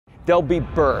There'll be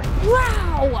birth.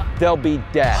 Wow! There'll be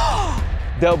death.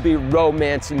 There'll be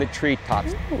romance in the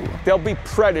treetops. Ooh. There'll be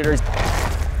predators.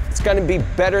 It's gonna be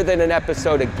better than an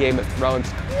episode of Game of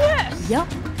Thrones. Yes! Yup,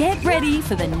 get ready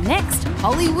for the next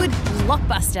Hollywood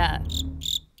blockbuster.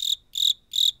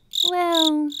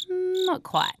 Well, not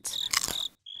quite.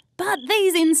 But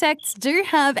these insects do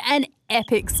have an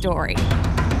epic story.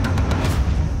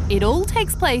 It all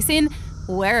takes place in,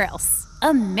 where else?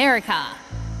 America.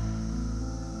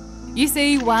 You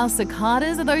see, while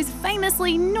cicadas are those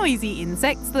famously noisy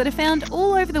insects that are found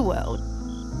all over the world,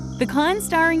 the kind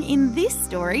starring in this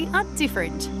story are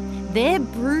different. They're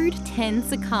brood 10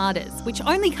 cicadas, which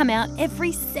only come out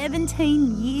every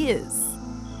 17 years.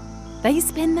 They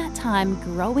spend that time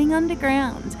growing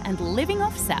underground and living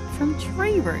off sap from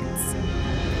tree roots.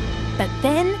 But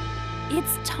then,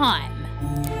 it's time.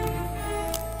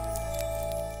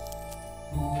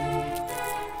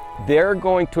 They're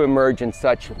going to emerge in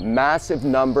such massive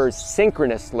numbers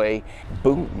synchronously,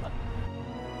 boom.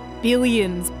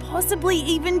 Billions, possibly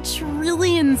even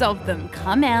trillions of them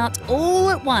come out all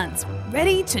at once,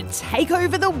 ready to take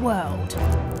over the world.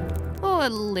 Or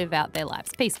live out their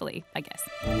lives peacefully, I guess.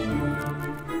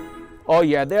 Oh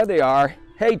yeah, there they are.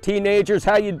 Hey teenagers,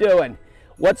 how you doing?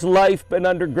 What's life been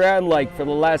underground like for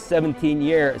the last 17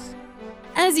 years?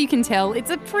 As you can tell, it's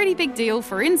a pretty big deal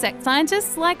for insect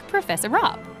scientists like Professor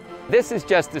Rob. This is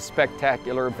just a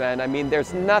spectacular event. I mean,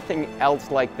 there's nothing else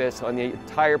like this on the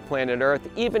entire planet Earth,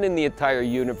 even in the entire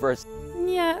universe.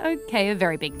 Yeah, okay, a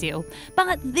very big deal.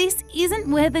 But this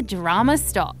isn't where the drama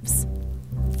stops.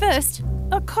 First,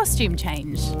 a costume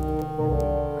change.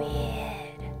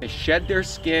 Weird. They shed their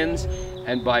skins,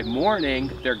 and by morning,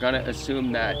 they're gonna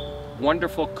assume that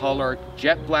wonderful color,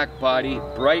 jet black body,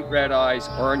 bright red eyes,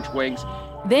 orange wings.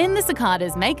 Then the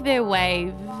cicadas make their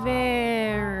way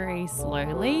very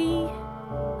slowly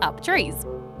up trees.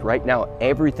 Right now,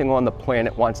 everything on the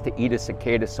planet wants to eat a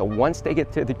cicada, so once they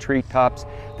get to the treetops,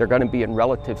 they're gonna be in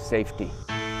relative safety.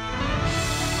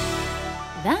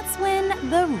 That's when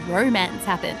the romance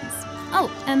happens.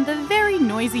 Oh, and the very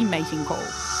noisy mating call.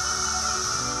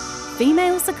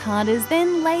 Female cicadas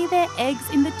then lay their eggs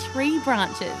in the tree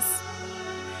branches.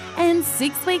 And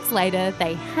 6 weeks later,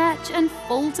 they hatch and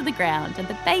fall to the ground, and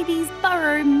the babies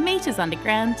burrow meters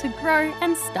underground to grow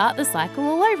and start the cycle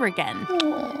all over again.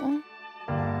 Aww.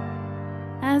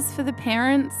 As for the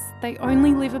parents, they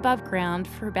only live above ground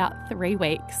for about 3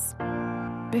 weeks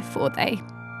before they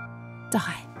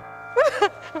die.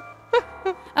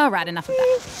 All right, enough of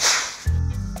that.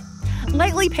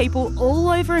 Lately, people all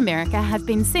over America have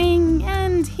been seeing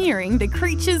and hearing the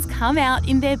creatures come out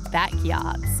in their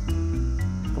backyards.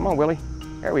 Come on, Willie.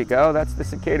 There we go. That's the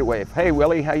cicada wave. Hey,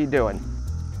 Willie, how you doing?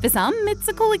 For some, it's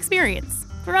a cool experience.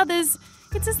 For others,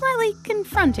 it's a slightly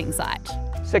confronting sight.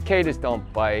 Cicadas don't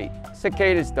bite.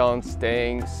 Cicadas don't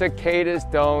sting. Cicadas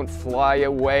don't fly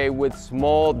away with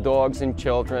small dogs and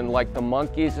children like the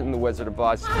monkeys in The Wizard of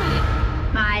Oz.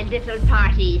 My little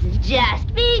party's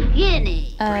just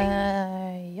beginning.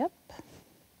 Yep.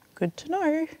 Good to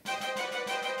know.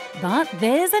 But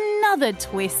there's another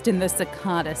twist in the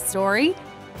cicada story.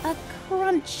 A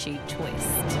crunchy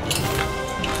twist.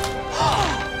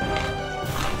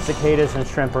 Cicadas and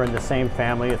shrimp are in the same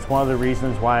family. It's one of the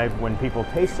reasons why when people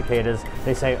taste cicadas,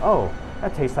 they say, oh,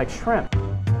 that tastes like shrimp.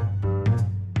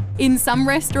 In some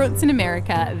restaurants in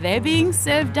America, they're being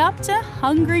served up to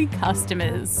hungry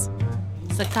customers.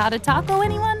 Cicada taco,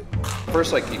 anyone?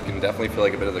 First, like, you can definitely feel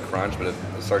like a bit of the crunch, but if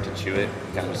you start to chew it,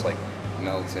 it kind of just like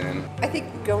melts in. I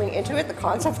think going into it, the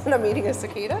concept that I'm eating a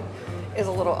cicada is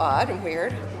a little odd and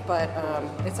weird, but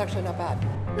it's actually not bad.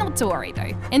 Not to worry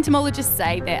though. Entomologists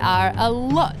say there are a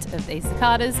lot of these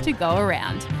cicadas to go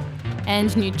around. And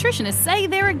nutritionists say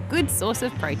they're a good source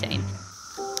of protein.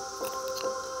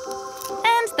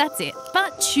 And that's it.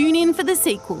 But tune in for the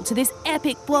sequel to this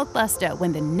epic blockbuster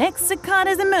when the next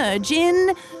cicadas emerge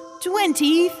in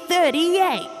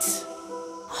 2038.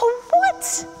 Oh,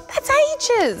 what? That's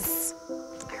ages.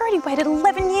 I already waited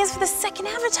 11 years for the second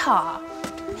Avatar.